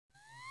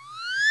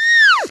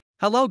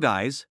Hello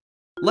guys.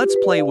 Let's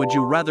play Would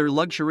You Rather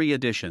Luxury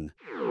Edition.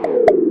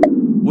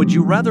 Would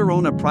you rather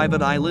own a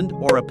private island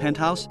or a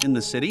penthouse in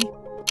the city?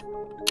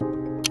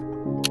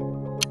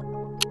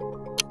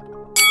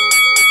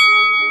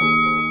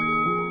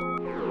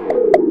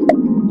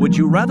 Would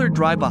you rather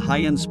drive a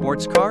high-end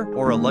sports car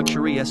or a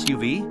luxury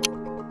SUV?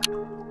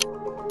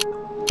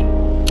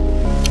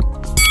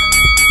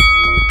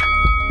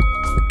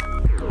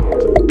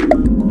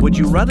 Would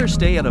you rather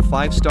stay at a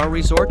 5-star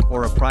resort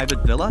or a private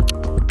villa?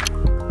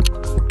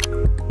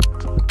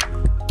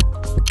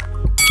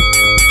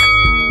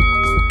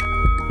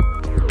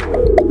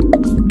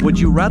 Would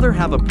you rather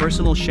have a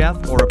personal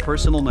chef or a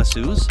personal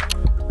masseuse?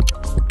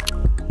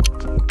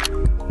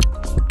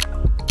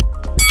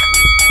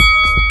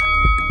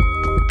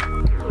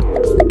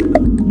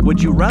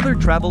 Would you rather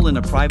travel in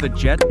a private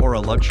jet or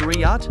a luxury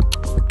yacht?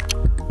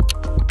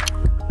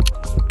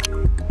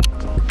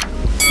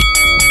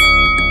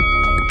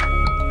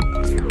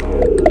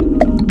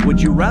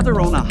 Would you rather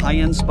own a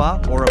high-end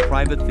spa or a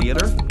private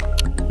theater?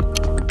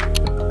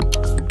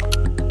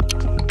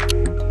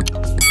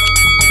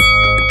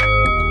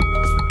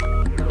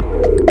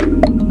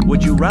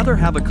 Would you rather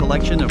have a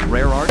collection of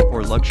rare art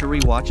or luxury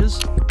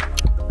watches?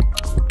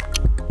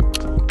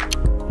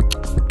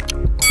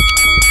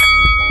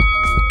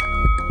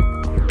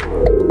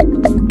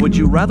 Would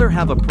you rather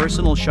have a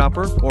personal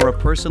shopper or a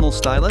personal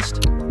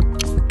stylist?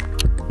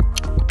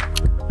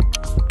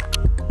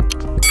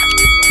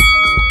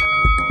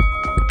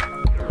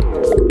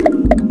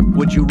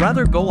 Would you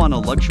rather go on a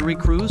luxury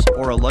cruise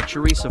or a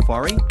luxury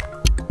safari?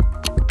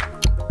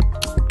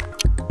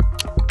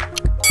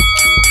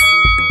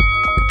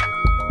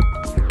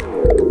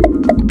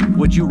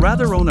 Would you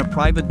rather own a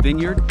private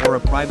vineyard or a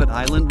private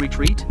island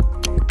retreat?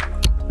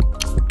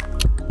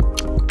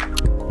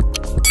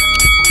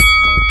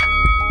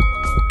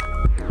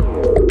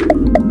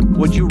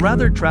 Would you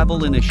rather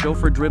travel in a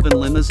chauffeur-driven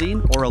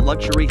limousine or a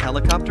luxury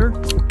helicopter?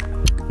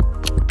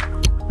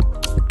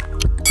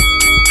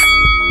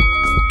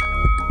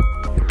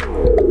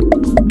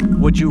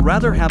 Would you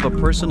rather have a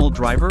personal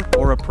driver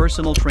or a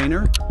personal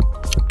trainer?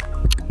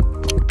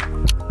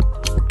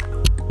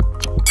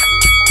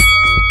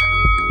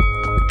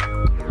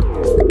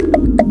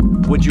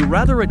 Would you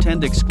rather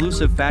attend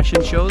exclusive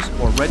fashion shows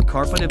or red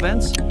carpet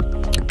events?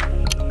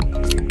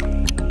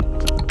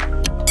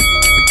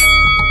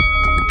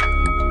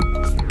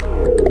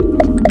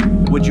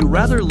 Would you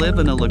rather live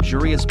in a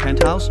luxurious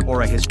penthouse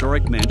or a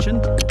historic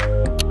mansion?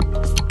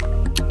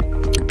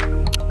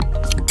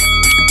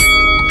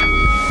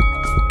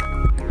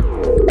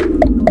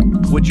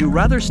 Would you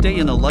rather stay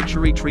in a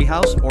luxury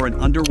treehouse or an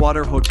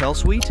underwater hotel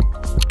suite?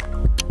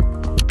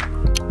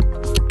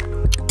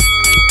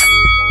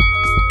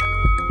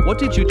 What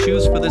did you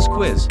choose for this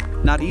quiz?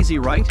 Not easy,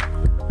 right?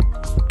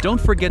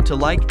 Don't forget to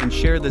like and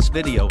share this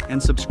video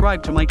and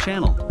subscribe to my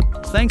channel.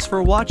 Thanks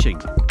for watching.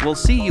 We'll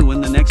see you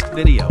in the next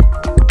video.